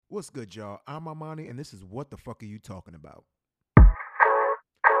What's good, y'all? I'm Armani, and this is What the Fuck Are You Talking About?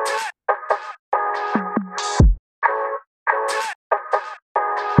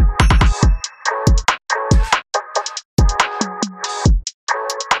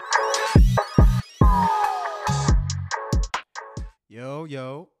 Yo,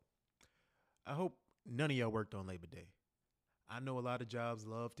 yo. I hope none of y'all worked on Labor Day. I know a lot of jobs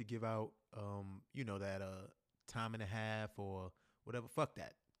love to give out, that time and a half or whatever. Fuck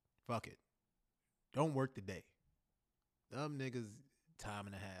that. Fuck it. Don't work the day. Them niggas, time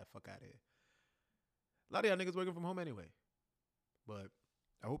and a half. Fuck out of here. A lot of y'all niggas working from home anyway. But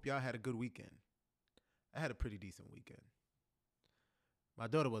I hope y'all had a good weekend. I had a pretty decent weekend. My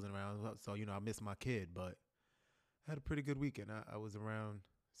daughter wasn't around, so I missed my kid, but I had a pretty good weekend. I was around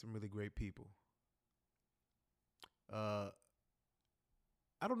some really great people. Uh,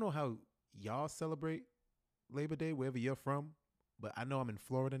 I don't know how y'all celebrate Labor Day wherever you're from, but I know I'm in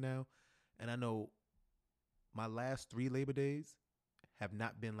Florida now, and I know my last 3 Labor Days have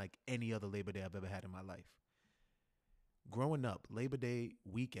not been like any other Labor Day I've ever had in my life. Growing up, Labor Day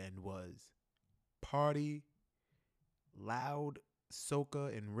weekend was party, loud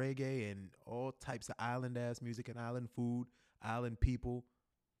soca and reggae and all types of island ass music and island food, island people.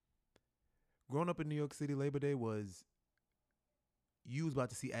 Growing up in New York City, Labor Day was you was about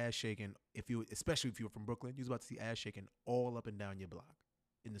to see ass shaking especially if you were from Brooklyn, you was about to see ass shaking all up and down your block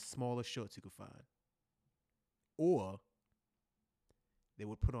in the smallest shorts you could find. Or they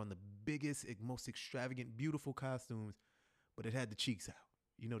would put on the biggest, most extravagant, beautiful costumes, but it had the cheeks out.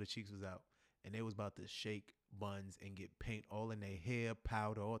 The cheeks was out. And they was about to shake buns and get paint all in their hair,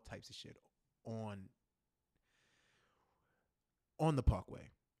 powder, all types of shit on on the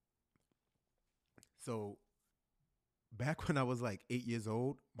parkway. So back when I was like 8 years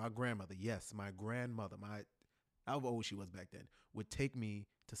old, my grandmother, yes, my grandmother, however old she was back then, would take me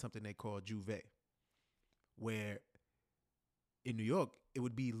to something they call Juve, where in New York, it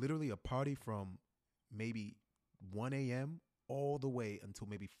would be literally a party from maybe 1 a.m. all the way until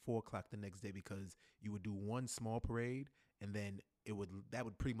maybe 4 o'clock the next day because you would do one small parade and then that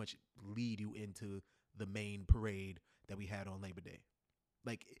would pretty much lead you into the main parade that we had on Labor Day.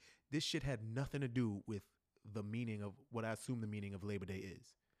 Like this shit had nothing to do with the meaning of what I assume the meaning of Labor Day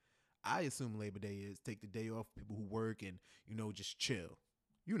is. I assume Labor Day is take the day off, people who work and just chill,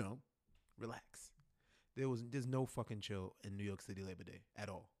 you know, relax. There's no fucking chill in New York City Labor Day at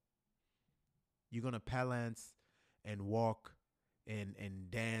all. You're gonna balance and walk and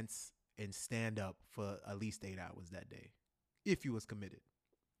dance and stand up for at least 8 hours that day, if you was committed.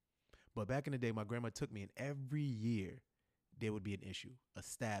 But back in the day, my grandma took me, and every year there would be an issue, a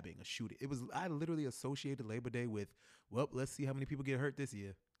stabbing, a shooting. I literally associated Labor Day with, well, let's see how many people get hurt this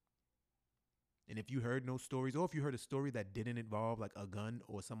year. And if you heard no stories, or if you heard a story that didn't involve like a gun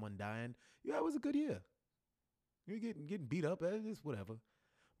or someone dying, yeah, it was a good year. You're getting beat up, it's whatever.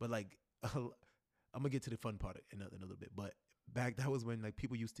 But like, I'm gonna get to the fun part in a little bit. But that was when like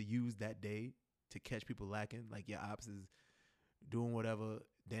people used to use that day to catch people lacking. Like your ops is doing whatever,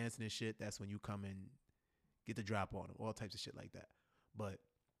 dancing and shit. That's when you come and get the drop on them, all types of shit like that. But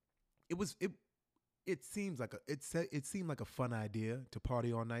it was it. It seems like it seemed like a fun idea to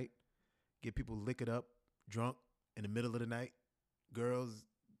party all night, get people liquored up, drunk in the middle of the night, girls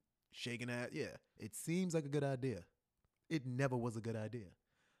shaking ass. Yeah, it seems like a good idea. It never was a good idea.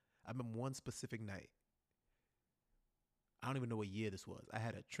 I remember one specific night. I don't even know what year this was. I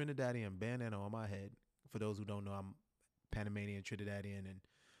had a Trinidadian bandana on my head. For those who don't know, I'm Panamanian, Trinidadian, and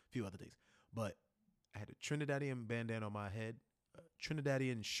a few other things. But I had a Trinidadian bandana on my head, a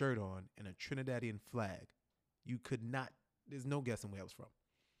Trinidadian shirt on, and a Trinidadian flag. You could not, there's no guessing where I was from.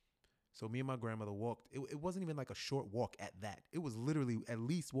 So me and my grandmother walked. It wasn't even like a short walk at that. It was literally at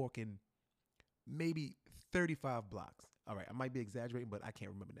least walking maybe 35 blocks. All right, I might be exaggerating, but I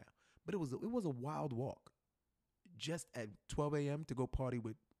can't remember now. But it was a wild walk. Just at 12 a.m. to go party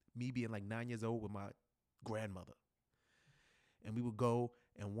with me being like 9 years old with my grandmother. And we would go,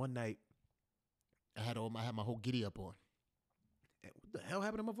 and one night I had my whole giddy up on. And what the hell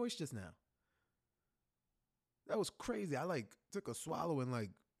happened to my voice just now? That was crazy. I like took a swallow and like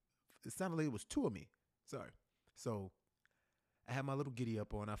it sounded like it was two of me. Sorry. So I had my little giddy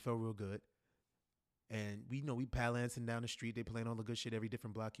up on. I felt real good. And we palancing down the street. They playing all the good shit. Every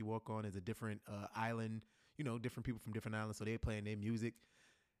different block you walk on is a different island. Different people from different islands. So they playing their music.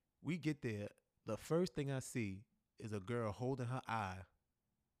 We get there. The first thing I see is a girl holding her eye,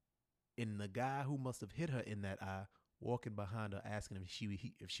 and the guy who must have hit her in that eye walking behind her, asking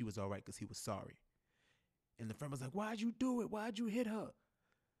if she was all right because he was sorry. And the friend was like, "Why'd you do it? Why'd you hit her?"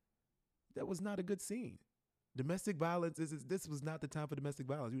 That was not a good scene. Domestic violence this was not the time for domestic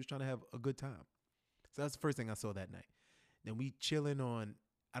violence. He was trying to have a good time. So that's the first thing I saw that night. Then we chilling on.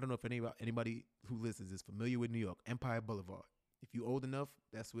 I don't know if anybody who listens is familiar with New York, Empire Boulevard. If you old enough,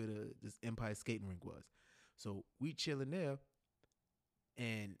 that's where this Empire skating rink was. So we chilling there,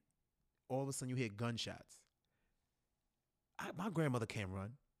 and all of a sudden you hear gunshots. My grandmother can't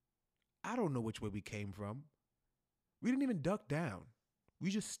run. I don't know which way we came from. We didn't even duck down. We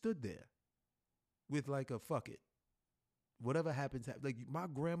just stood there with like a fuck it. Whatever happens. Like my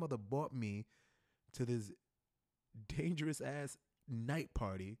grandmother brought me to this dangerous ass night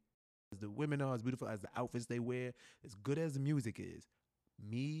party. The women are as beautiful as the outfits they wear, as good as the music is.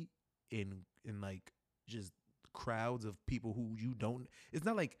 Me in like just crowds of people who you don't. It's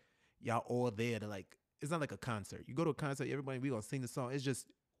not like y'all all there to like. It's not like a concert. You go to a concert, everybody we gonna sing the song. It's just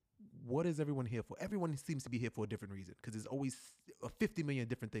what is everyone here for? Everyone seems to be here for a different reason because there's always 50 million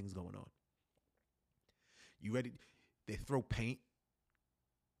different things going on. You ready? They throw paint,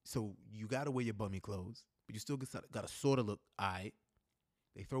 so you gotta wear your bummy clothes, but you still gotta sort of look alright.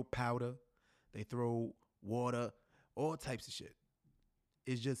 They throw powder, they throw water, all types of shit.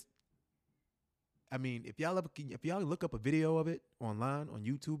 It's just, I mean, if y'all look up a video of it online on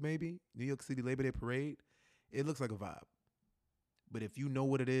YouTube, maybe New York City Labor Day Parade, it looks like a vibe. But if you know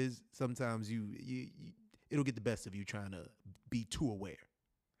what it is, sometimes you it'll get the best of you trying to be too aware.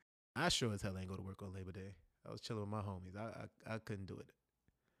 I sure as hell ain't go to work on Labor Day. I was chilling with my homies. I couldn't do it.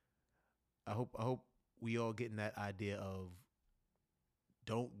 I hope we all getting that idea of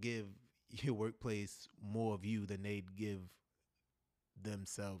don't give your workplace more of you than they'd give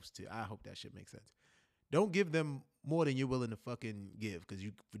themselves to. I hope that shit makes sense. Don't give them more than you're willing to fucking give, because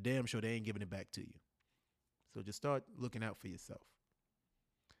you for damn sure they ain't giving it back to you. So just start looking out for yourself.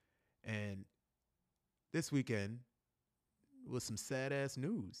 And this weekend was some sad ass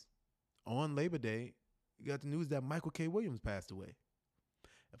news. On Labor Day, you got the news that Michael K. Williams passed away.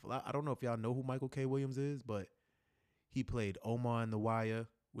 I don't know if y'all know who Michael K. Williams is, but he played Omar in The Wire,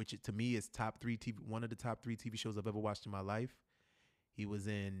 which to me is one of the top 3 TV shows I've ever watched in my life. He was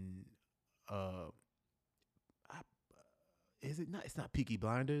in, is it not? It's not Peaky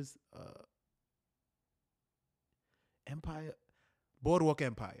Blinders. Boardwalk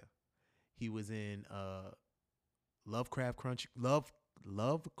Empire. He was in Lovecraft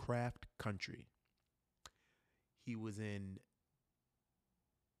Country. He was in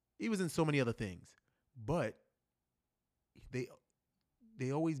so many other things, but they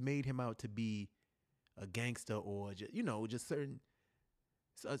always made him out to be a gangster or just certain.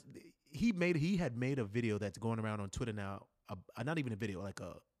 So he had made a video that's going around on Twitter now. Not even a video, like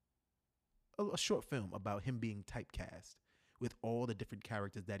a short film about him being typecast with all the different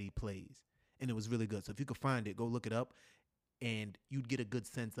characters that he plays, and it was really good. So if you could find it, go look it up, and you'd get a good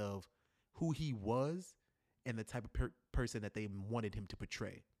sense of who he was and the type of person that they wanted him to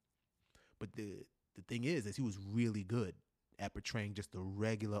portray. But the thing is he was really good at portraying just a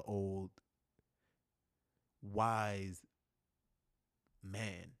regular old wise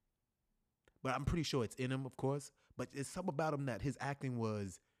man. But I'm pretty sure it's in him, of course. But it's something about him that his acting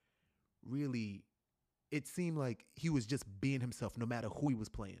was really, it seemed like he was just being himself no matter who he was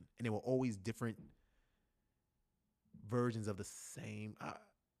playing. And there were always different versions of the same.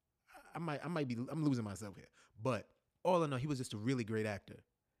 I'm losing myself here. But all in all, he was just a really great actor.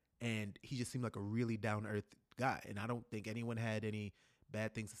 And he just seemed like a really down-to-earth guy. And I don't think anyone had any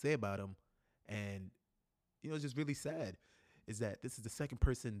bad things to say about him. And, it's just really sad is that this is the second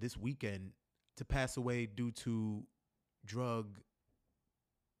person this weekend to pass away due to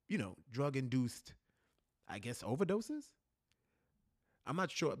drug-induced, I guess, overdoses. I'm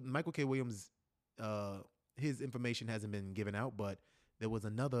not sure. Michael K. Williams, his information hasn't been given out, but there was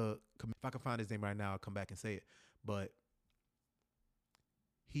another, if I can find his name right now, I'll come back and say it. But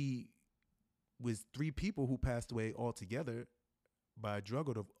he was 3 people who passed away altogether by a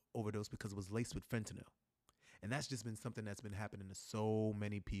drug overdose because it was laced with fentanyl. And that's just been something that's been happening to so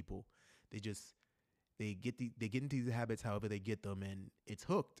many people. They get into these habits however they get them, and it's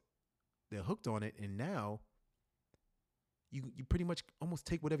hooked. They're hooked on it, and now you pretty much almost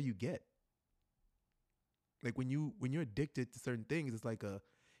take whatever you get. Like when you're addicted to certain things, it's like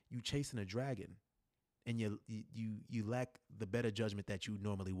you chasing a dragon, and you lack the better judgment that you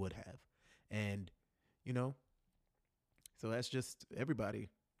normally would have. And so that's just everybody.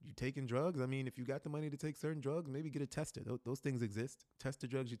 You taking drugs? I mean, if you got the money to take certain drugs, maybe get it tested. Those things exist. Test the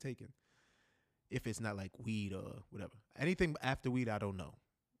drugs you're taking. If it's not like weed or whatever. Anything after weed, I don't know.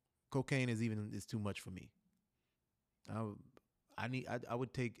 Cocaine is too much for me. I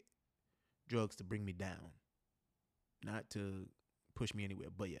would take drugs to bring me down, not to push me anywhere.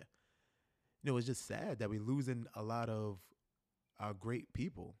 But yeah, It's just sad that we're losing a lot of our great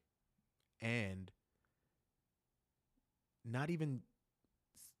people, and not even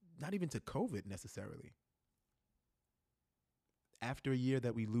not even to COVID necessarily. After a year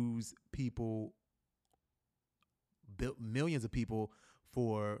that we lose people, millions of people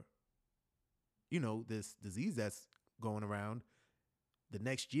for this disease that's going around, the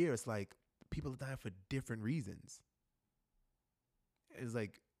next year it's like people are dying for different reasons. It's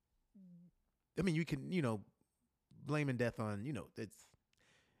like, I mean, you can blaming death on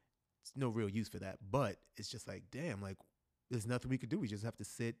it's no real use for that, but it's just like, damn, like there's nothing we could do. We just have to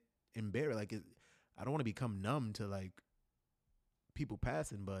sit and bear it. Like I don't want to become numb to like people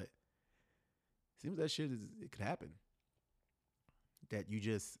passing, but it seems that shit it could happen. That you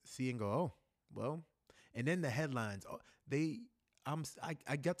just see and go, oh, well, and then the headlines, they,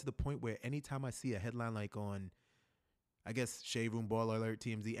 I got to the point where anytime I see a headline like on, I guess Shade Room, Ball Alert,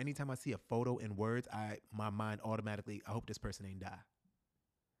 TMZ, anytime I see a photo and words, my mind automatically, I hope this person ain't die.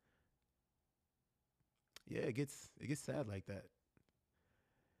 Yeah, it gets sad like that.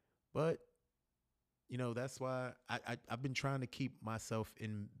 But that's why I've been trying to keep myself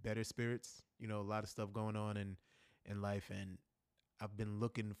in better spirits. A lot of stuff going on in life, and I've been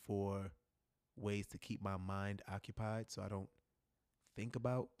looking for ways to keep my mind occupied so I don't think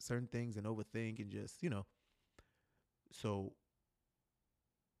about certain things and overthink and just. So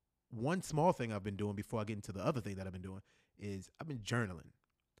one small thing I've been doing before I get into the other thing that I've been doing is I've been journaling.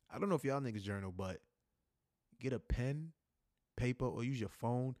 I don't know if y'all niggas journal, but get a pen, paper, or use your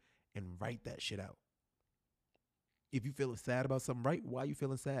phone and write that shit out. If you feeling sad about something, write why you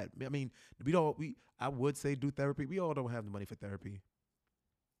feeling sad. I mean, I would say do therapy. We all don't have the money for therapy.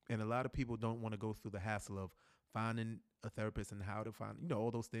 And a lot of people don't want to go through the hassle of finding a therapist and how to find, all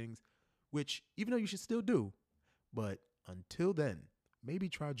those things, which even though you should still do. But until then, maybe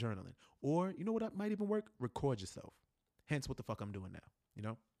try journaling. Or, you know what might even work? Record yourself. Hence what the fuck I'm doing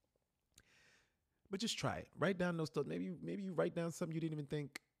now, But just try it. Write down those stuff. Maybe you write down something you didn't even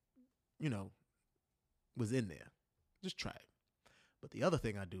think, was in there. Just try it. But the other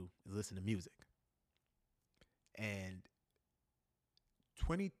thing I do is listen to music. And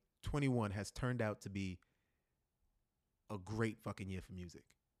 2021 has turned out to be a great fucking year for music.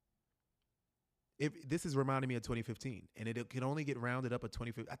 This is reminding me of 2015, and it can only get rounded up at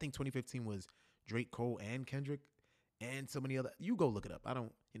 2015. I think 2015 was Drake, Cole, and Kendrick, and so many other. You go look it up. I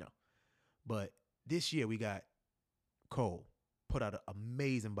don't, But this year we got Cole put out an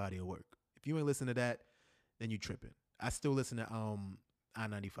amazing body of work. If you ain't listen to that, then you tripping. I still listen to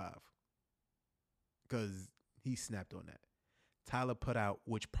I-95 because he snapped on that. Tyler put out,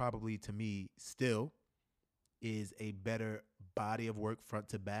 which probably to me still is a better body of work front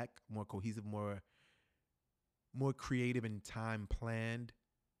to back, more cohesive, more creative and time planned.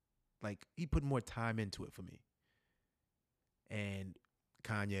 Like he put more time into it for me. And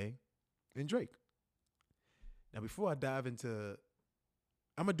Kanye and Drake. Now, before I dive into,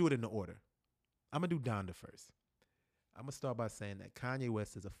 I'm going to do it in the order. I'm going to do Donda first. I'm going to start by saying that Kanye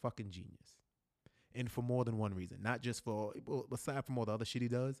West is a fucking genius. And for more than one reason. Not just for, aside from all the other shit he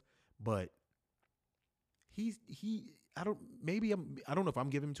does, but I don't know if I'm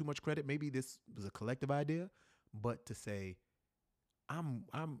giving him too much credit. Maybe this was a collective idea, but to say, I'm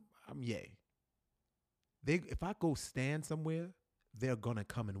yay. If I go stand somewhere, they're going to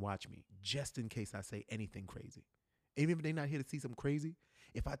come and watch me just in case I say anything crazy. Even if they're not here to see something crazy,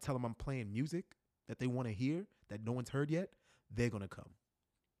 if I tell them I'm playing music that they want to hear, that no one's heard yet, they're going to come.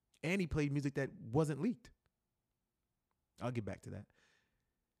 And he played music that wasn't leaked. I'll get back to that.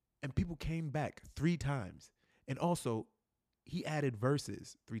 And people came back 3 times. And also, he added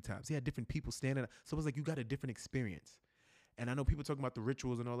verses 3 times. He had different people standing up. So it was like you got a different experience. And I know people talking about the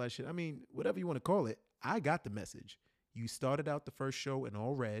rituals and all that shit. I mean, whatever you want to call it, I got the message. You started out the first show in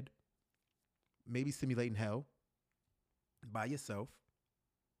all red, maybe simulating hell by yourself.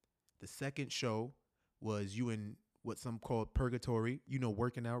 The second show was you in what some call purgatory,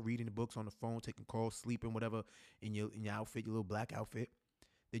 working out, reading the books on the phone, taking calls, sleeping, whatever, in your outfit, your little black outfit.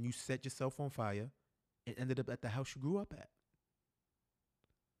 Then you set yourself on fire and ended up at the house you grew up at.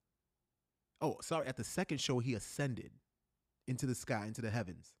 Oh, sorry. At the second show, he ascended into the sky, into the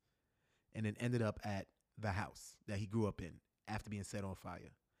heavens, and then ended up at the house that he grew up in after being set on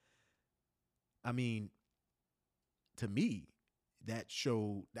fire. I mean, to me, that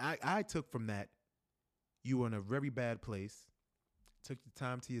showed, I took from that, you were in a very bad place, took the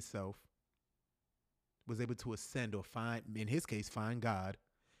time to yourself, was able to ascend or find, in his case, find God,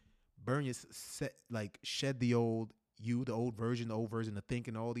 burn your, shed the old you, the old version of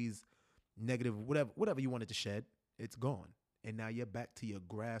thinking, all these negative, whatever you wanted to shed, it's gone. And now you're back to your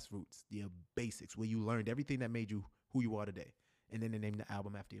grassroots, your basics, where you learned everything that made you who you are today. And then they named the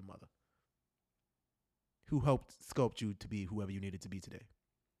album after your mother, who helped sculpt you to be whoever you needed to be today.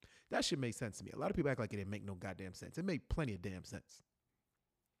 That shit makes sense to me. A lot of people act like it didn't make no goddamn sense. It made plenty of damn sense.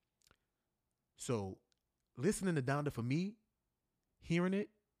 So listening to Donda for me, hearing it,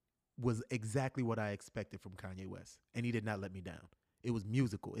 was exactly what I expected from Kanye West. And he did not let me down. It was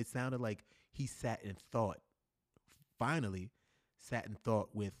musical. It sounded like he sat and thought, finally sat and thought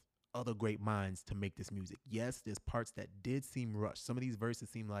with other great minds to make this music. Yes, there's parts that did seem rushed. Some of these verses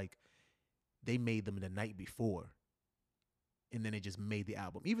seem like they made them the night before. And then it just made the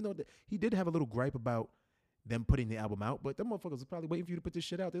album. Even though he did have a little gripe about them putting the album out, but them motherfuckers was probably waiting for you to put this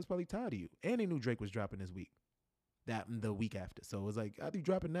shit out. They was probably tired of you. And they knew Drake was dropping this week. That the week after. So it was like, after you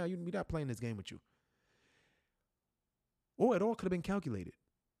drop it now, we're not playing this game with you. Or it all could have been calculated.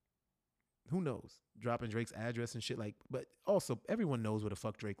 Who knows? Dropping Drake's address and shit like, but also everyone knows where the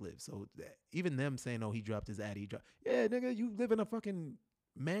fuck Drake lives. So even them saying, oh, he dropped his ad, yeah, nigga, you live in a fucking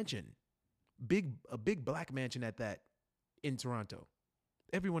mansion. A big black mansion at that in Toronto.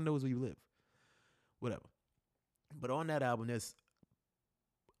 Everyone knows where you live. Whatever. But on that album, there's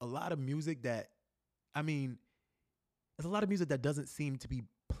a lot of music that, I mean, there's a lot of music that doesn't seem to be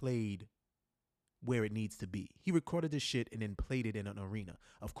played where it needs to be. He recorded this shit and then played it in an arena.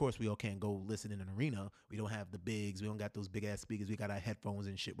 Of course, we all can't go listen in an arena. We don't have the bigs. We don't got those big ass speakers. We got our headphones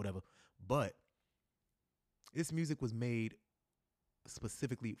and shit, whatever. But this music was made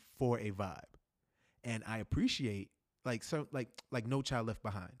specifically for a vibe. And I appreciate like No Child Left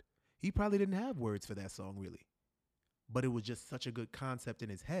Behind. He probably didn't have words for that song really. But it was just such a good concept in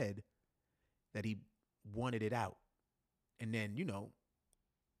his head that he wanted it out. And then,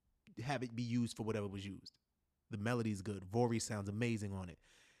 have it be used for whatever was used. The melody's good. Vori sounds amazing on it.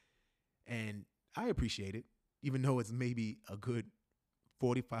 And I appreciate it, even though it's maybe a good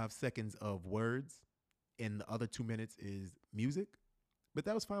 45 seconds of words and the other 2 minutes is music. But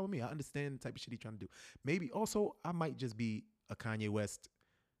that was fine with me. I understand the type of shit he's trying to do. Maybe also I might just be a Kanye West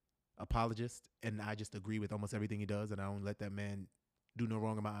apologist and I just agree with almost everything he does and I don't let that man do no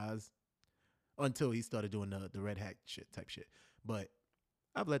wrong in my eyes until he started doing the red hat shit type shit. But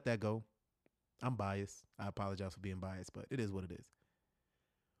I've let that go. I'm biased. I apologize for being biased, but it is what it is.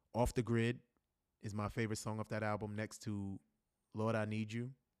 Off the Grid is my favorite song off that album next to Lord, I Need You.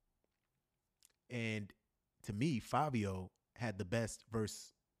 And to me, Fabio had the best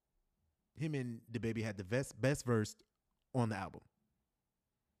verse. Him and DaBaby had the best verse on the album.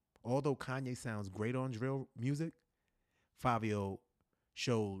 Although Kanye sounds great on drill music, Fabio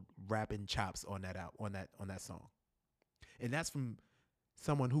showed rapping chops on that song. And that's from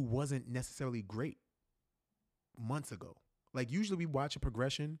someone who wasn't necessarily great months ago. Like usually we watch a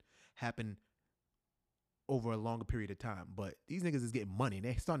progression happen over a longer period of time, but these niggas is getting money and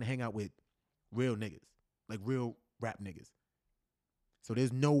they're starting to hang out with real niggas, like real rap niggas. So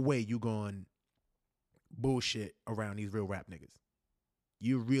there's no way you going bullshit around these real rap niggas.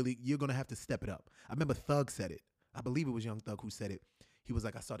 You're going to have to step it up. I remember Thug said it. I believe it was Young Thug who said it. He was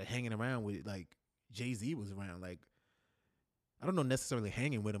like, I started hanging around with it. Like Jay-Z was around. Like, I don't know necessarily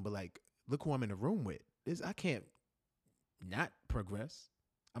hanging with him, but like, look who I'm in the room with. I can't not progress.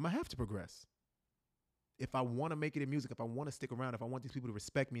 I'm going to have to progress. If I want to make it in music, if I want to stick around, if I want these people to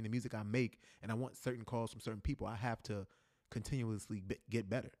respect me in the music I make, and I want certain calls from certain people, I have to continuously get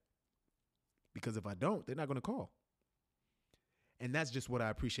better. Because if I don't, they're not going to call. And that's just what I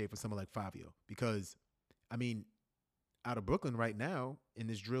appreciate for someone like Fabio. Because, I mean, out of Brooklyn right now, in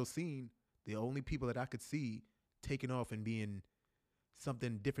this drill scene, the only people that I could see taking off and being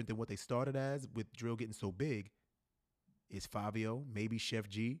something different than what they started as, with drill getting so big, is Fabio, maybe Chef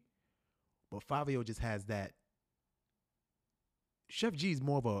G. But Fabio just has that. Chef G is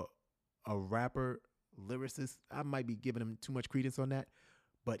more of a rapper, lyricist. I might be giving him too much credence on that,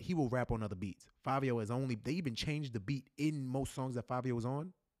 but he will rap on other beats. Fabio is they even changed the beat in most songs that Fabio was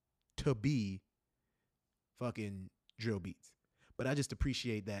on to be fucking drill beats. But I just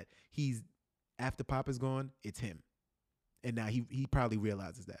appreciate that after Pop is gone, it's him. And now he probably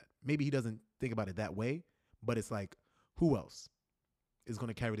realizes that. Maybe he doesn't think about it that way, but it's like, who else is going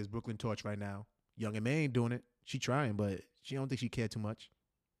to carry this Brooklyn torch right now? Young M.A. ain't doing it. She trying, but she don't think she cared too much.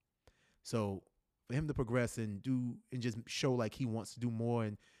 So for him to progress and just show like he wants to do more,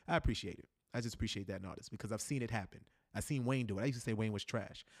 and I appreciate it. I just appreciate that in artist because I've seen it happen. I've seen Wayne do it. I used to say Wayne was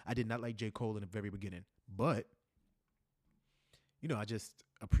trash. I did not like J. Cole in the very beginning, but I just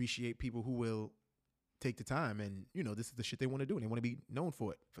appreciate people who will take the time and, this is the shit they want to do and they want to be known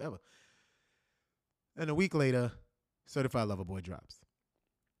for it forever. And a week later, Certified Lover Boy drops.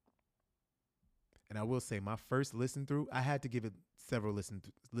 And I will say, my first listen through, I had to give it several listen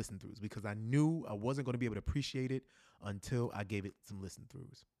throughs because I knew I wasn't going to be able to appreciate it until I gave it some listen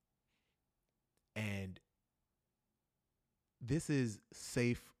throughs. And this is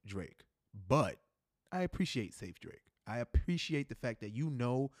Safe Drake, but I appreciate Safe Drake. I appreciate the fact that you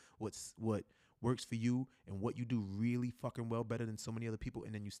know what works for you and what you do really fucking well, better than so many other people,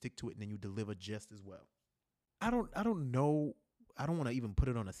 and then you stick to it and then you deliver just as well. I don't know. I don't want to even put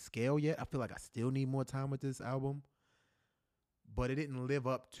it on a scale yet. I feel like I still need more time with this album, but it didn't live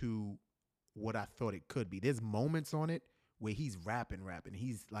up to what I thought it could be. There's moments on it where he's rapping.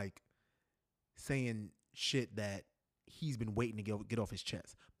 He's like saying shit that he's been waiting to get off his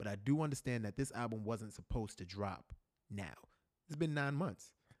chest. But I do understand that this album wasn't supposed to drop now. It's been 9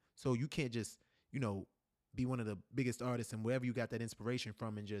 months. So you can't just, be one of the biggest artists and wherever you got that inspiration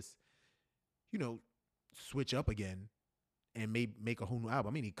from and just, switch up again and make a whole new album.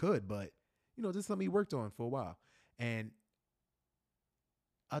 I mean, he could, but, this is something he worked on for a while. And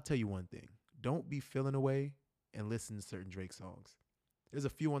I'll tell you one thing. Don't be feeling away and listen to certain Drake songs. There's a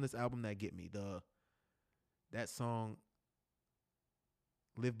few on this album that get me. That song,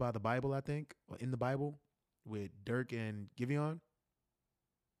 Live by the Bible, I think, or In the Bible, with Dirk and Giveon.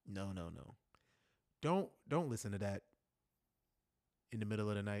 No. Don't listen to that in the middle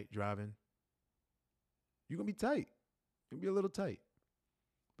of the night driving. You're going to be tight. You're going to be a little tight.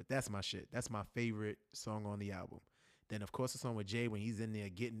 But that's my shit. That's my favorite song on the album. Then, of course, the song with Jay when he's in there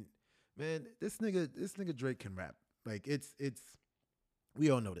getting, man, this nigga Drake can rap. Like, it's we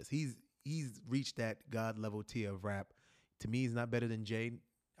all know this. He's reached that God level tier of rap. To me, he's not better than Jay.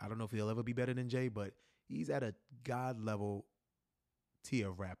 I don't know if he'll ever be better than Jay, but he's at a God level tier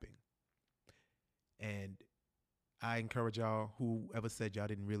of rapping. And I encourage y'all, whoever said y'all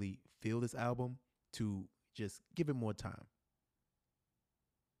didn't really feel this album, to just give it more time.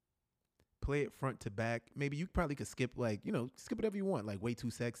 Play it front to back. Maybe you probably could skip, skip whatever you want, like Way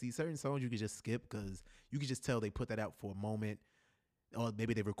Too Sexy. Certain songs you could just skip because you could just tell they put that out for a moment. Or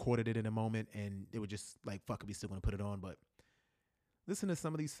maybe they recorded it in a moment and they were just like, fuck it, we still going to put it on. But listen to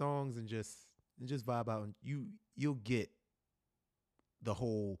some of these songs and just vibe out. And you'll get the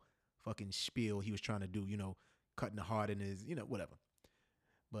whole fucking spiel he was trying to do, cutting the heart in his, whatever.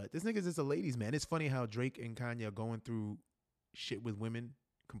 But this nigga's just a ladies' man. It's funny how Drake and Kanye are going through shit with women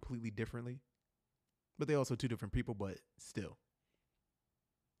completely differently. But they're also two different people, but still.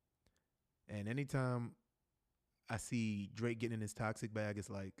 And anytime I see Drake getting in his toxic bag, it's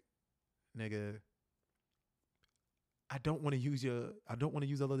like, nigga, I don't want to use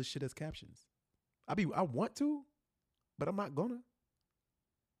all of this shit as captions. I want to, but I'm not gonna.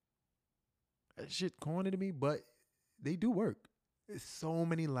 That shit corny to me, but they do work. There's so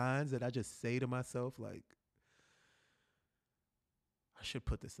many lines that I just say to myself, like, I should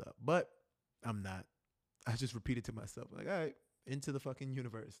put this up, but I'm not. I just repeat it to myself, like, all right, into the fucking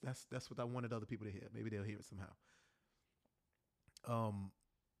universe. That's what I wanted other people to hear. Maybe they'll hear it somehow.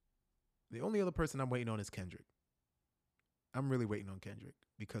 The only other person I'm waiting on is Kendrick. I'm really waiting on Kendrick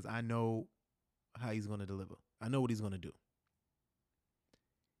because I know how he's going to deliver. I know what he's going to do.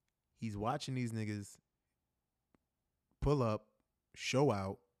 He's watching these niggas pull up, show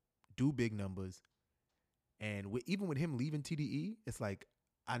out, do big numbers. And even with him leaving TDE, it's like,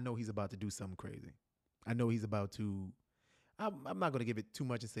 I know he's about to do something crazy. I know he's about to, I'm not going to give it too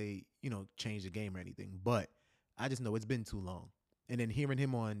much and say, change the game or anything, but I just know it's been too long. And then hearing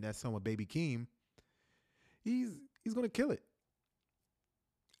him on that song with Baby Keem, he's going to kill it.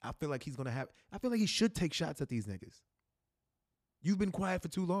 I feel like he should take shots at these niggas. You've been quiet for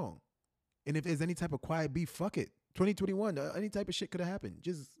too long. And if there's any type of quiet beef, fuck it. 2021, any type of shit could have happened.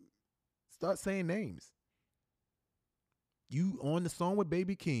 Just start saying names. You on the song with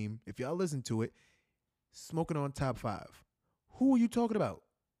Baby Keem, if y'all listen to it, smoking on top 5. Who are you talking about?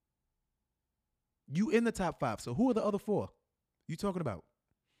 You in the top 5. So who are the other 4 you talking about?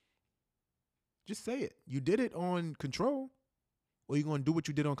 Just say it. You did it on Control, or you're going to do what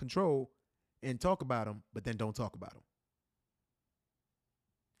you did on Control and talk about him, but then don't talk about him.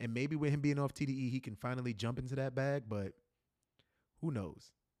 And maybe with him being off TDE, he can finally jump into that bag, but who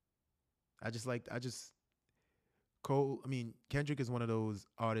knows? Kendrick is one of those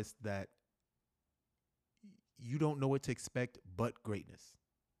artists that you don't know what to expect but greatness.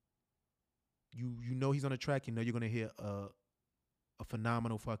 You know he's on a track, you're going to hear a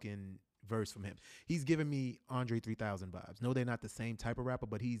phenomenal fucking verse from him. He's giving me Andre 3000 vibes. No, they're not the same type of rapper,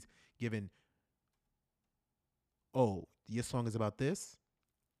 but he's giving, oh, your song is about this?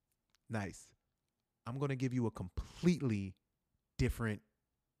 Nice. I'm going to give you a completely different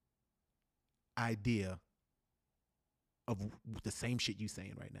idea of the same shit you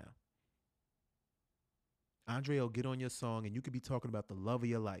saying right now. Andre will get on your song and you could be talking about the love of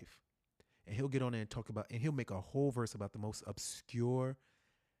your life. And he'll get on there and talk about, and he'll make a whole verse about the most obscure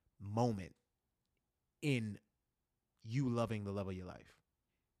moment in you loving the love of your life.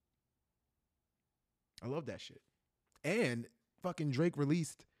 I love that shit. And fucking Drake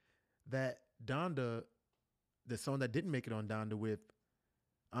released that Donda, the song that didn't make it on Donda with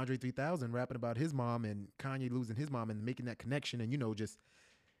Andre 3000 rapping about his mom and Kanye losing his mom and making that connection and,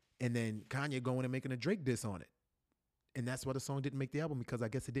 and then Kanye going and making a Drake diss on it. And that's why the song didn't make the album, because I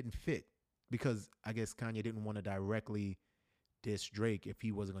guess it didn't fit. Because I guess Kanye didn't want to directly diss Drake if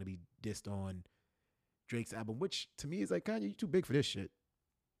he wasn't going to be dissed on Drake's album, which to me is like, Kanye, you too big for this shit.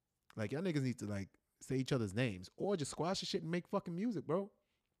 Like, y'all niggas need to like say each other's names or just squash the shit and make fucking music, bro.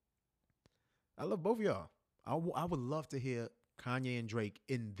 I love both of y'all. I would love to hear Kanye and Drake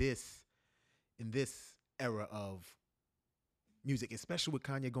in this era of music, especially with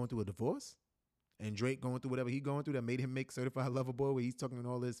Kanye going through a divorce and Drake going through whatever he going through that made him make Certified Lover Boy, where he's talking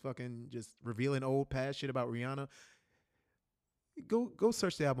all this fucking just revealing old past shit about Rihanna. Go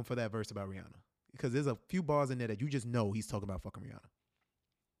search the album for that verse about Rihanna, because there's a few bars in there that you just know he's talking about fucking Rihanna.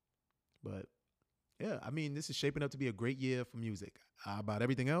 But yeah, I mean, this is shaping up to be a great year for music. About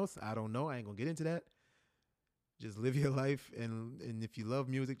everything else, I don't know. I ain't gonna get into that. Just live your life, and if you love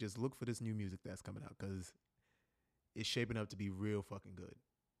music, just look for this new music that's coming out, because it's shaping up to be real fucking good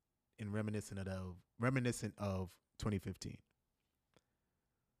and reminiscent of 2015.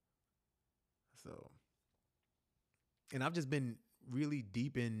 So, and I've just been really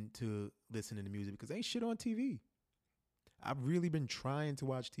deep into listening to music because ain't shit on TV. I've really been trying to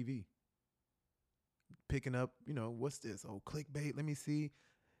watch TV. Picking up, what's this? Oh, clickbait. Let me see.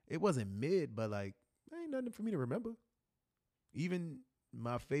 It wasn't mid, but like, ain't nothing for me to remember. Even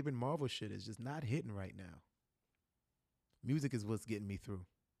my favorite Marvel shit is just not hitting right now. Music is what's getting me through.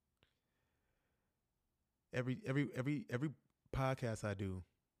 Every podcast I do,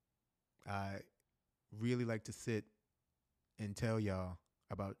 I really like to sit and tell y'all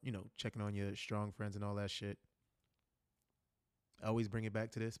about, checking on your strong friends and all that shit. I always bring it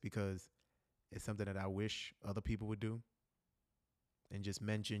back to this because it's something that I wish other people would do. And just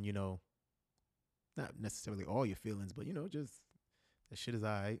mention, not necessarily all your feelings, but, just that shit is all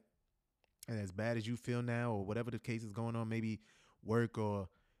right. And as bad as you feel now, or whatever the case is going on, maybe work or,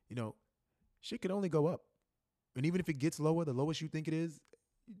 shit can only go up. And even if it gets lower, the lowest you think it is,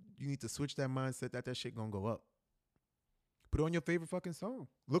 you need to switch that mindset that shit gonna go up. Put on your favorite fucking song.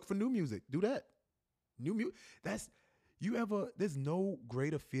 Look for new music. Do that. New music. There's no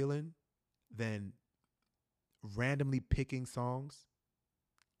greater feeling than randomly picking songs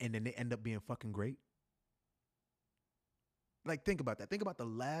and then they end up being fucking great. Like, think about that. Think about the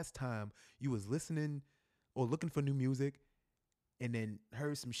last time you was listening or looking for new music and then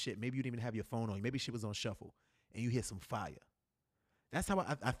heard some shit. Maybe you didn't even have your phone on you. Maybe shit was on shuffle and you hear some fire. That's how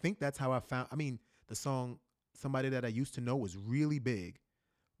I think that's how I found. I mean, the song Somebody That I Used to Know was really big,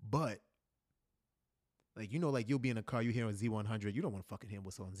 but like, like you'll be in a car, you hear on Z100. You don't want to fucking hear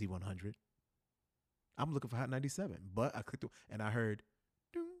what's on Z100. I'm looking for Hot 97, but I clicked and I heard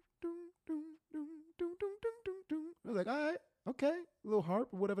doom, doom, doom, doom, doom, doom, doom, doom. I was like, all right, okay, a little harp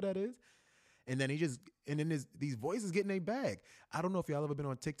or whatever that is. And then these voices get in a bag. I don't know if y'all ever been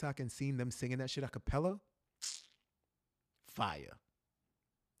on TikTok and seen them singing that shit a cappella. Fire.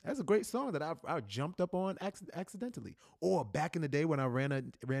 That's a great song that I jumped up on accidentally. Or back in the day when I ran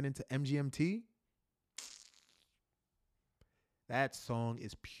into MGMT. That song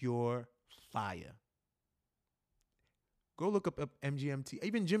is pure fire. Go look up MGMT.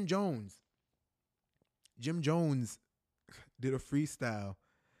 Even Jim Jones. Jim Jones did a freestyle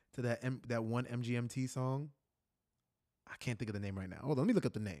to that one MGMT song. I can't think of the name right now. Hold on, let me look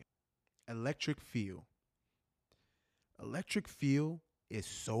up the name. Electric Feel. Electric Feel is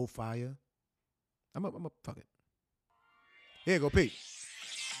so fire. I'm a fuck it. Here you go, Pete.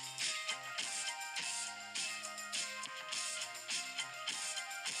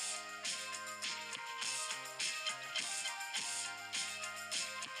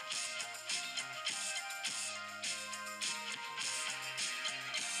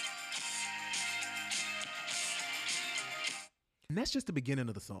 And that's just the beginning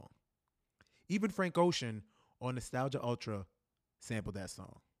of the song. Even Frank Ocean on Nostalgia Ultra sampled that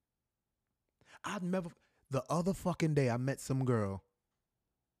song. The other fucking day I met some girl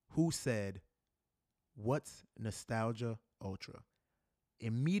who said, "What's Nostalgia Ultra?"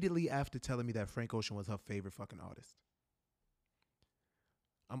 Immediately after telling me that Frank Ocean was her favorite fucking artist.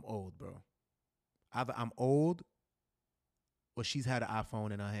 I'm old, bro. Either I'm old or she's had an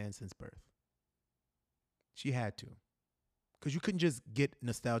iPhone in her hand since birth. She had to. Because you couldn't just get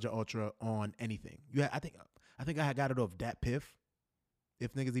Nostalgia Ultra on anything. I think I think I had got it off Dat Piff,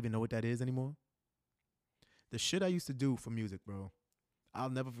 if niggas even know what that is anymore. The shit I used to do for music, bro. I'll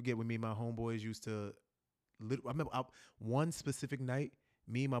never forget when me and my homeboys used to. I remember one specific night,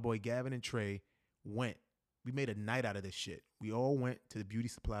 me and my boy Gavin and Trey went. We made a night out of this shit. We all went to the beauty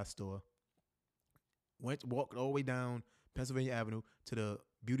supply store. Walked all the way down Pennsylvania Avenue to the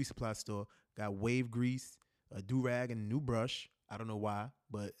beauty supply store. Got wave grease, a do-rag, and a new brush. I don't know why,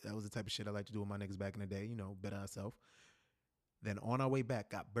 but that was the type of shit I like to do with my niggas back in the day. You know, better ourselves. Then on our way back,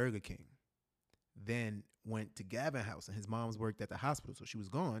 got Burger King. Then went to Gavin's house, and his mom's worked at the hospital, so she was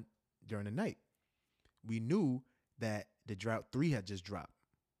gone during the night. We knew that the Drought 3 had just dropped.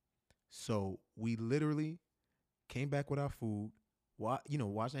 So we literally came back with our food,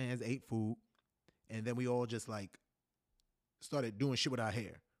 washed our hands, ate food, and then we all just like started doing shit with our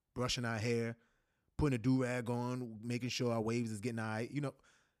hair, brushing our hair, putting a do-rag on, making sure our waves is getting high. You know,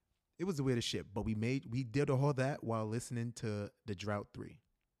 it was the weirdest shit. But we did all that while listening to the Drought 3.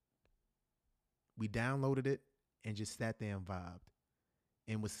 We downloaded it and just sat there and vibed.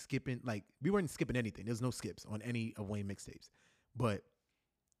 And was skipping, like, we weren't skipping anything. There's no skips on any of Wayne mixtapes. But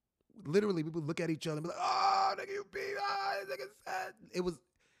literally, we would look at each other and be like, oh, nigga, you beat, nigga sad. It was,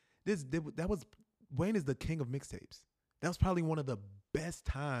 that was, Wayne is the king of mixtapes. That was probably one of the best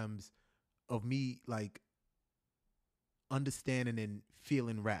times of me, like, understanding and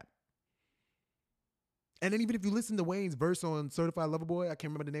feeling rap. And then even if you listen to Wayne's verse on Certified Lover Boy, I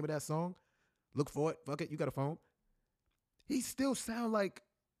can't remember the name of that song. Look for it. Fuck it. You got a phone. He still sound like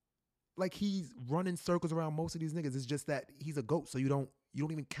he's running circles around most of these niggas. It's just that he's a GOAT, so you don't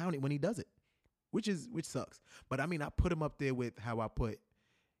even count it when he does it, which sucks. But I mean, I put him up there with how I put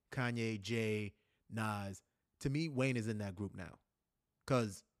Kanye, Jay, Nas. To me, Wayne is in that group now.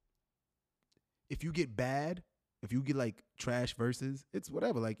 Because if you get bad, if you get like trash verses, it's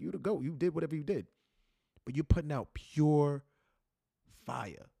whatever. Like, you the GOAT. You did whatever you did. But you're putting out pure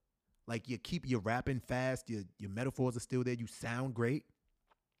fire. Like, you're rapping fast. Your metaphors are still there. You sound great.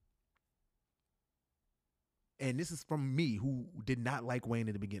 And this is from me, who did not like Wayne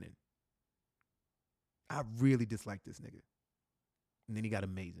in the beginning. I really disliked this nigga. And then he got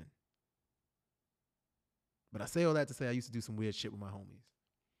amazing. But I say all that to say I used to do some weird shit with my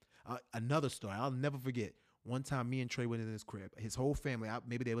homies. Another story I'll never forget. One time me and Trey went in his crib. His whole family,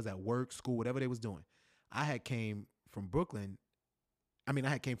 maybe they was at work, school, whatever they was doing. I had came from Brooklyn. I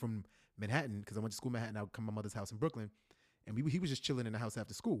had came from Manhattan because I went to school in Manhattan. I would come to my mother's house in Brooklyn. And he was just chilling in the house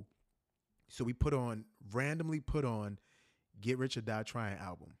after school. So we randomly put on Get Rich or Die Trying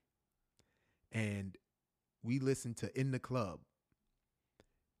album. And we listened to In the Club.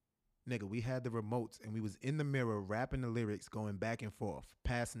 Nigga, we had the remotes and we was in the mirror rapping the lyrics, going back and forth,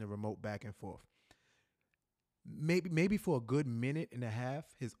 passing the remote back and forth. Maybe for a good minute and a half,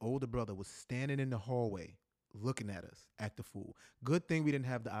 his older brother was standing in the hallway looking at us, act the fool. Good thing we didn't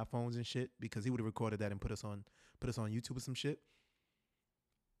have the iPhones and shit, because he would have recorded that and put us on YouTube or some shit.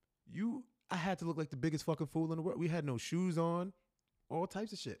 I had to look like the biggest fucking fool in the world. We had no shoes on, all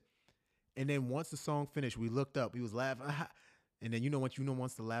types of shit. And then once the song finished, we looked up. He was laughing. And then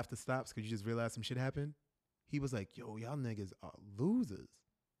once the laughter stops because you just realize some shit happened, he was like, yo, y'all niggas are losers.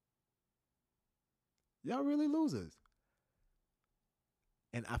 Y'all really losers.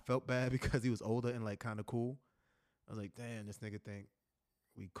 And I felt bad because he was older and like kind of cool. I was like, damn, this nigga think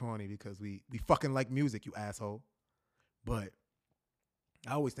we corny because we fucking like music, you asshole. But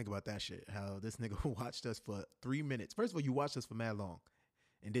I always think about that shit, how this nigga watched us for 3 minutes. First of all, you watched us for mad long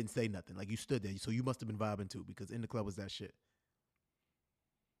and didn't say nothing. Like, you stood there, so you must have been vibing too, because In the Club was that shit.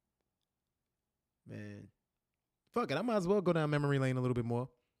 Man, fuck it. I might as well go down memory lane a little bit more.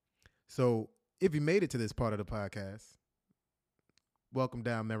 So if you made it to this part of the podcast, welcome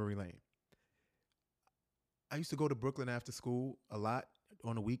down memory lane. I used to go to Brooklyn after school a lot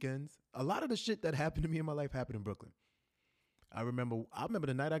on the weekends. A lot of the shit that happened to me in my life happened in Brooklyn. I remember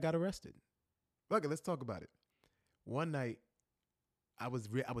the night I got arrested. Fuck it, let's talk about it. One night, I was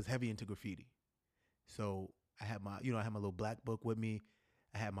heavy into graffiti. So I had my little black book with me.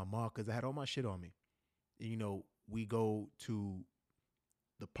 I had my markers. I had all my shit on me. And, we go to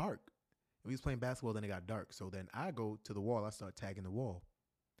the park. We was playing basketball, then it got dark. So then I go to the wall. I start tagging the wall.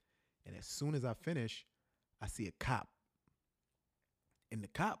 And as soon as I finish, I see a cop. And the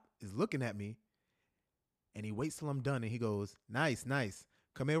cop is looking at me. And he waits till I'm done. And he goes, nice.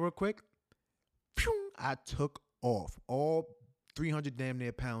 Come here real quick. Phew, I took off. All 300 damn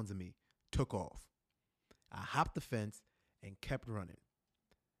near pounds of me took off. I hopped the fence and kept running.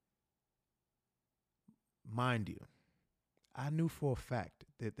 Mind you, I knew for a fact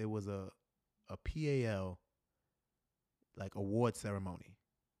that there was a PAL like award ceremony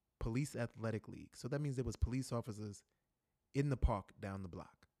Police Athletic League. So that means there was police officers in the park down the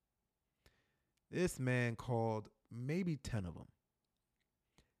block. This man called maybe 10 of them.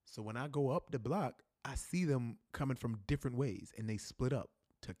 So when I go up the block, I see them coming from different ways, and they split up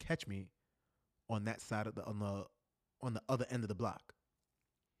to catch me on that side of on the other end of the block.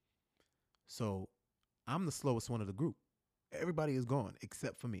 So I'm the slowest one of the group. Everybody is gone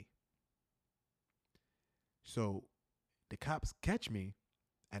except for me. So the cops catch me,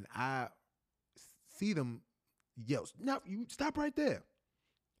 and I see them yell, "No, you stop right there."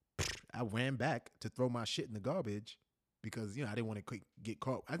 I ran back to throw my shit in the garbage because, I didn't want to get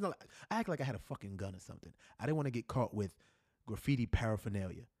caught. I act like I had a fucking gun or something. I didn't want to get caught with graffiti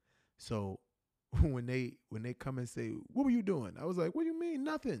paraphernalia. So when they come and say, "What were you doing?" I was like, "What do you mean?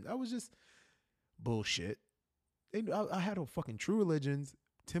 Nothing. I was just bullshit." I had a fucking True Religions,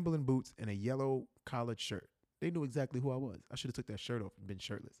 Timberland boots, and a yellow collared shirt. They knew exactly who I was. I should have took that shirt off and been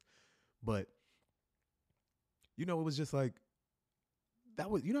shirtless. But, it was just like, that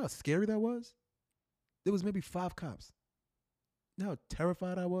was, how scary that was? There was maybe 5 cops. You know how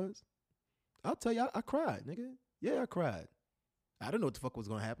terrified I was? I'll tell you, I cried, nigga. Yeah, I cried. I didn't know what the fuck was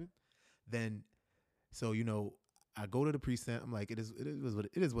going to happen. Then, so, I go to the precinct. I'm like, it is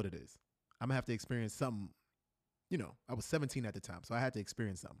what it is. I'm going to have to experience something. I was 17 at the time, so I had to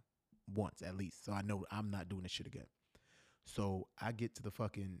experience something once at least. So I know I'm not doing this shit again. So I get to the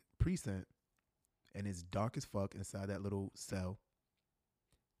fucking precinct, and it's dark as fuck inside that little cell.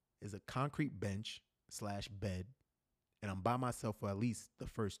 Is a concrete bench / bed, and I'm by myself for at least the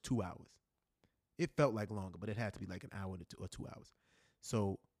first 2 hours. It felt like longer, but it had to be like an hour or 2 hours.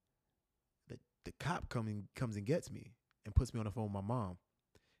 So the cop comes and gets me and puts me on the phone with my mom.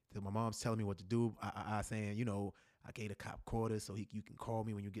 My mom's telling me what to do. I saying, I gave the cop quarters so you can call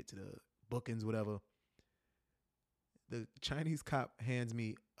me when you get to the bookings, whatever. The Chinese cop hands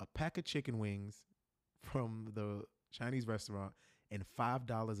me a pack of chicken wings from the Chinese restaurant and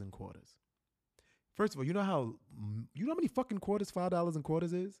 $5 in quarters. First of all, you know how many fucking quarters $5 in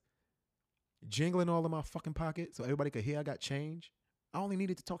quarters is? Jingling all in my fucking pocket so everybody could hear I got change. I only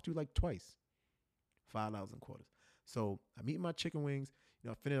needed to talk to you like twice. $5 in quarters. So I'm eating my chicken wings.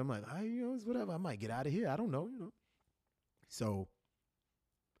 I finish. I'm like, it's whatever. I might get out of here. I don't know. So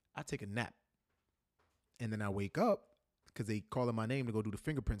I take a nap, and then I wake up because they calling my name to go do the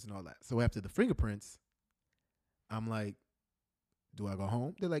fingerprints and all that. So after the fingerprints, I'm like, do I go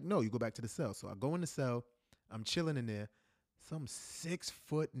home? They're like, no, you go back to the cell. So I go in the cell. I'm chilling in there. Some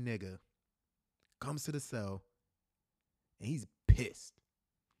 6-foot nigga comes to the cell, and he's pissed.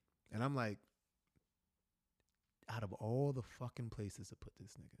 And I'm like, out of all the fucking places to put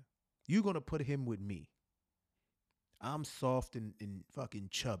this nigga, you gonna put him with me. I'm soft and fucking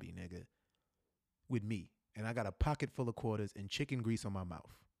chubby, nigga, with me. And I got a pocket full of quarters and chicken grease on my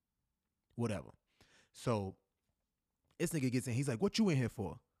mouth. Whatever. So this nigga gets in. He's like, what you in here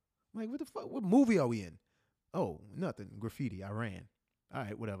for? I'm like, what the fuck? What movie are we in? Oh, nothing. Graffiti. I ran. All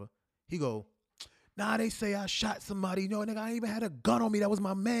right, whatever. He go, nah, they say I shot somebody. Nigga, I ain't even had a gun on me. That was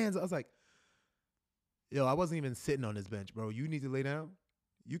my man's. I was like, yo, I wasn't even sitting on this bench, bro. You need to lay down?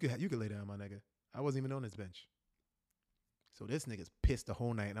 You could lay down, my nigga. I wasn't even on this bench. So this nigga's pissed the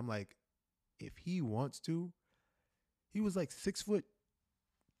whole night. And I'm like, if he wants to, he was like 6 foot,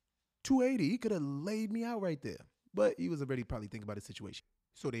 280. He could have laid me out right there. But he was already probably thinking about the situation.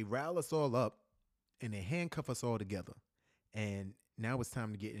 So they rile us all up, and they handcuff us all together. And now it's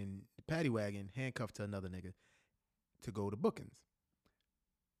time to get in the paddy wagon, handcuffed to another nigga to go to bookings.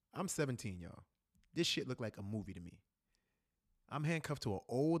 I'm 17, y'all. This shit looked like a movie to me. I'm handcuffed to an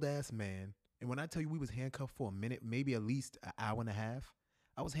old ass man. And when I tell you we was handcuffed for a minute, maybe at least an hour and a half,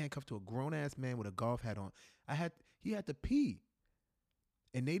 I was handcuffed to a grown ass man with a golf hat on. He had to pee.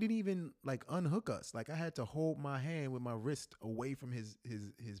 And they didn't even like unhook us. Like I had to hold my hand with my wrist away from his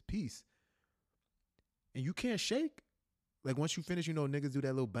piece. And you can't shake. Like once you finish, niggas do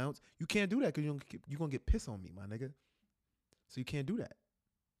that little bounce. You can't do that because you're going to get piss on me, my nigga. So you can't do that.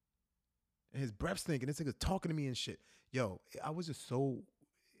 And his breath stinking. This nigga's talking to me and shit. Yo, I was just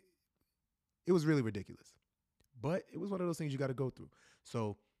it was really ridiculous. But it was one of those things you got to go through.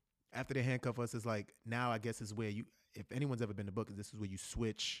 So after they handcuff us, it's like, now I guess is where if anyone's ever been to bookings, this is where you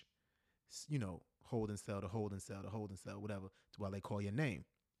switch, holding cell to holding cell to holding cell, whatever, to while they call your name.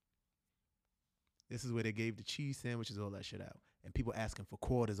 This is where they gave the cheese sandwiches, all that shit out. And people asking for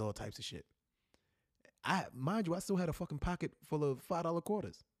quarters, all types of shit. Mind you, I still had a fucking pocket full of $5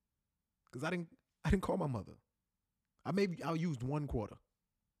 quarters. Because I didn't call my mother. I used 1 quarter.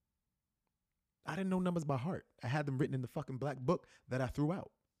 I didn't know numbers by heart. I had them written in the fucking black book that I threw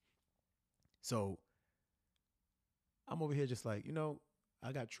out. So I'm over here just like,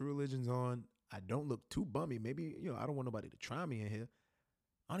 I got True Religions on. I don't look too bummy. Maybe, I don't want nobody to try me in here.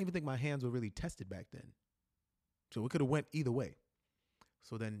 I don't even think my hands were really tested back then. So it could have went either way.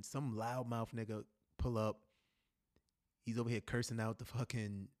 So then some loudmouth nigga pull up. He's over here cursing out the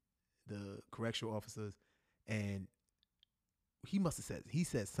correctional officers, and he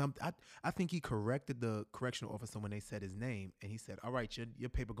said something. I think he corrected the correctional officer when they said his name, and he said, "All right, your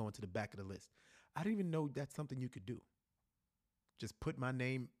paper going to the back of the list." I didn't even know that's something you could do. Just put my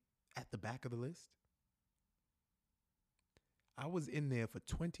name at the back of the list. I was in there for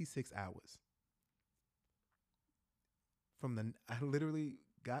 26 hours. I literally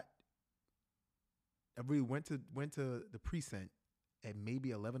got. I really went to the precinct at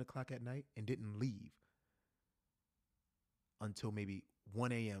maybe 11 o'clock at night and didn't leave until maybe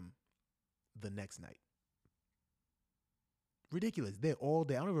 1 a.m. the next night. Ridiculous. There all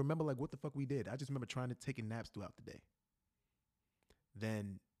day. I don't even remember like what the fuck we did. I just remember trying to take naps throughout the day.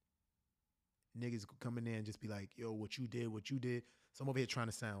 Then niggas coming in and just be like, yo, what you did. So I'm over here trying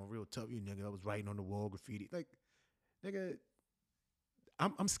to sound real tough. You nigga, I was writing on the wall, graffiti. Like, nigga,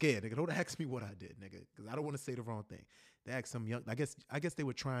 I'm scared, nigga. Don't ask me what I did, nigga, because I don't want to say the wrong thing. They asked some young, I guess they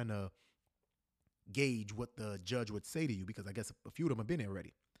were trying to gauge what the judge would say to you, because I guess a few of them have been there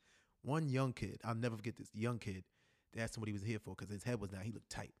already. One young kid, I'll never forget this, young kid, they asked him what he was here for because his head was down. He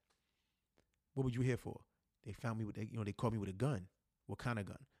looked tight. What were you here for? They found me with, they caught me with a gun. What kind of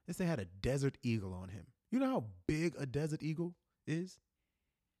gun? They had a Desert Eagle on him. You know how big a Desert Eagle is?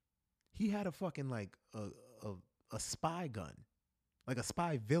 He had a fucking like a spy gun. Like a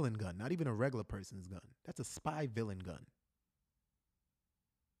spy villain gun, not even a regular person's gun. That's a spy villain gun.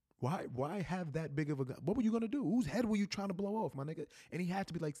 Why have that big of a gun? What were you going to do? Whose head were you trying to blow off, my nigga? And he had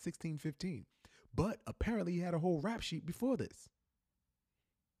to be like 16, 15. But apparently he had a whole rap sheet before this.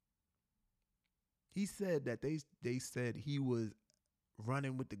 He said that they said he was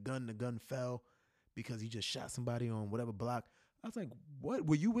running with the gun fell because he just shot somebody on whatever block. I was like, what?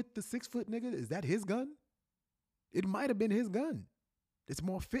 Were you with the 6 foot nigga? Is that his gun? It might have been his gun. It's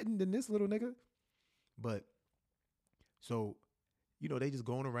more fitting than this little nigga. But, so, they just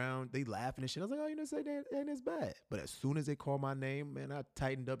going around, they laughing and shit. I was like, oh, say that ain't as bad. But as soon as they called my name, man, I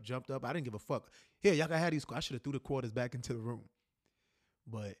tightened up, jumped up. I didn't give a fuck. Here, y'all can have these. I should have threw the quarters back into the room.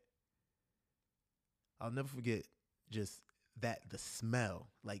 But I'll never forget just the smell.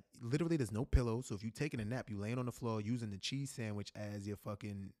 Like, literally, there's no pillow. So if you're taking a nap, you laying on the floor using the cheese sandwich as your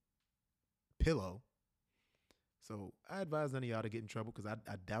fucking pillow. So I advise none of y'all to get in trouble because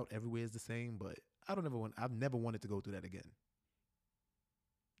I doubt everywhere is the same, but I've never wanted to go through that again.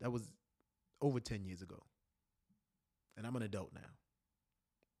 That was over 10 years ago. And I'm an adult now.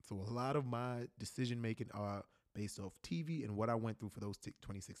 So a lot of my decision making are based off TV and what I went through for those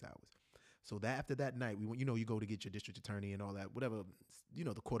 26 hours. So that after that night, we went, you go to get your district attorney and all that, whatever,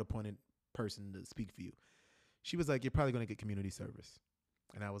 the court appointed person to speak for you. She was like, you're probably going to get community service.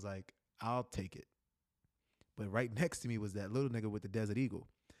 And I was like, I'll take it. But right next to me was that little nigga with the Desert Eagle.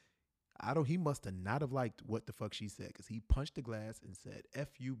 He must have not have liked what the fuck she said, because he punched the glass and said, F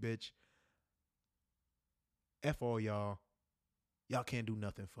you, bitch. F all y'all. Y'all can't do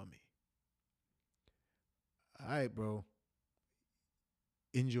nothing for me. All right, bro.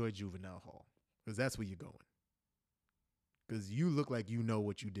 Enjoy juvenile hall, because that's where you're going. Because you look like you know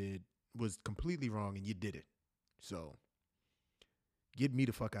what you did was completely wrong and you did it. So get me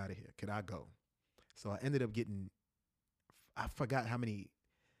the fuck out of here. Can I go? So I ended up getting, I forgot how many,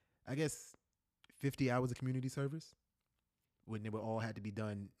 I guess 50 hours of community service when they were all had to be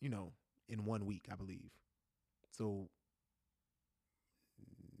done, in 1 week, I believe. So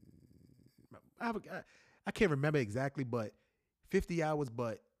I can't remember exactly, but 50 hours,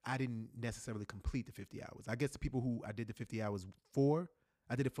 but I didn't necessarily complete the 50 hours. I guess the people who I did the 50 hours for,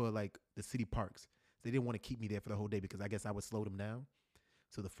 I did it for like the city parks. They didn't want to keep me there for the whole day because I guess I would slow them down.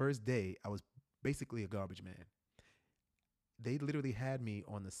 So the first day I was basically a garbage man. They literally had me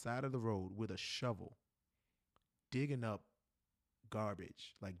on the side of the road with a shovel, digging up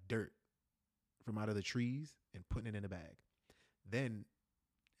garbage, like dirt, from out of the trees and putting it in a bag. Then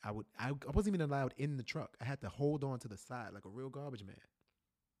I wasn't even allowed in the truck. I had to hold on to the side like a real garbage man.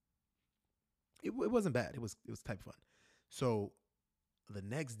 It wasn't bad. It was type of fun. So the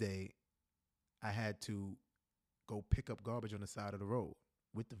next day, I had to go pick up garbage on the side of the road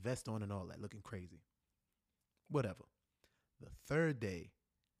with the vest on and all that, looking crazy. Whatever. The third day,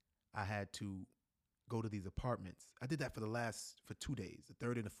 I had to go to these apartments. I did that for 2 days, the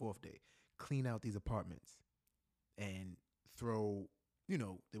third and the fourth day, clean out these apartments and throw,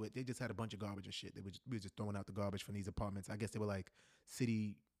 they just had a bunch of garbage and shit. We were just throwing out the garbage from these apartments. I guess they were like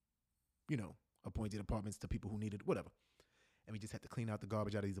city, appointed apartments to people who needed whatever. and we just had to clean out the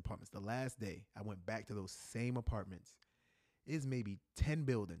garbage out of these apartments. The last day, I went back to those same apartments. It's maybe 10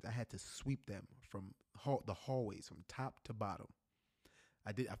 buildings. I had to sweep them from the hallways from top to bottom.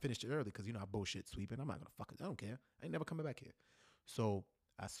 I finished it early because, I bullshit sweeping. I'm not going to fuck it. I don't care. I ain't never coming back here. So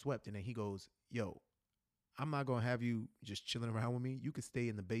I swept, and then he goes, yo, I'm not going to have you just chilling around with me. You could stay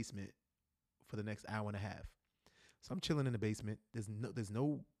in the basement for the next hour and a half. So I'm chilling in the basement. There's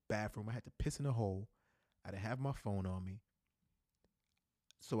no bathroom. I had to piss in a hole. I didn't have my phone on me.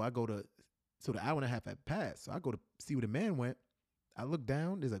 So the hour and a half had passed. So I go to see where the man went. I look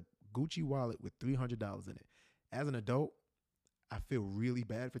down. There's a Gucci wallet with $300 in it. As an adult, I feel really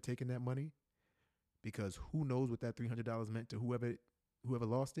bad for taking that money because who knows what that $300 meant to whoever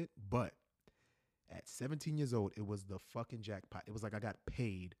lost it. But at 17 years old, it was the fucking jackpot. It was like I got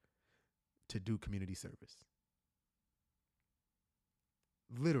paid to do community service.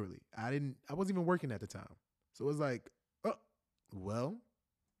 Literally. I wasn't even working at the time. So it was like, oh, well,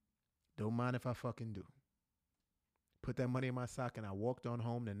 don't mind if I fucking do. Put that money in my sock and I walked on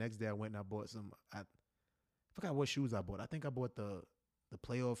home. The next day I went and I bought I forgot what shoes I bought. I think I bought the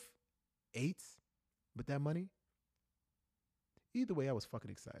playoff 8s with that money. Either way, I was fucking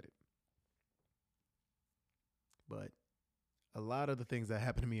excited. But a lot of the things that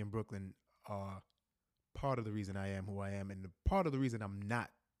happened to me in Brooklyn are part of the reason I am who I am and part of the reason I'm not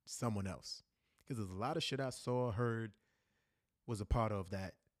someone else. Because there's a lot of shit I saw, heard, was a part of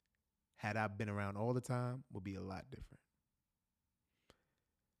that, had I been around all the time, would be a lot different.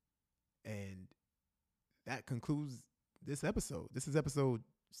 And that concludes this episode. This is episode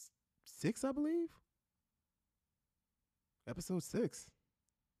 6, I believe. Episode 6.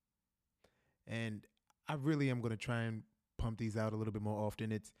 And I really am going to try and pump these out a little bit more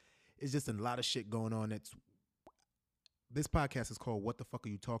often. It's just a lot of shit going on. This podcast is called What the Fuck Are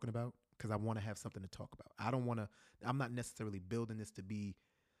You Talking About? Because I want to have something to talk about. I'm not necessarily building this to be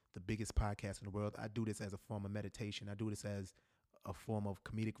the biggest podcast in the world. I do this as a form of meditation. I do this as a form of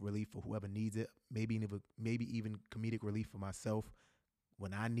comedic relief for whoever needs it. Maybe even comedic relief for myself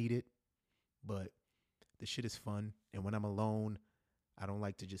when I need it. But the shit is fun. And when I'm alone, I don't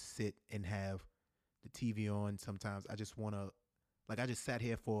like to just sit and have the TV on. Sometimes I just want to, I just sat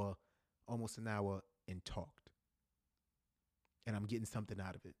here for almost an hour and talked. And I'm getting something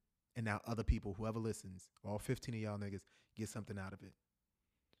out of it. And now other people, whoever listens, all 15 of y'all niggas, get something out of it.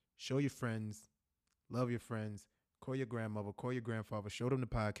 Show your friends, love your friends, call your grandmother, call your grandfather, show them the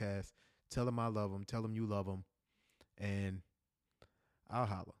podcast, tell them I love them, tell them you love them, and I'll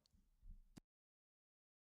holla.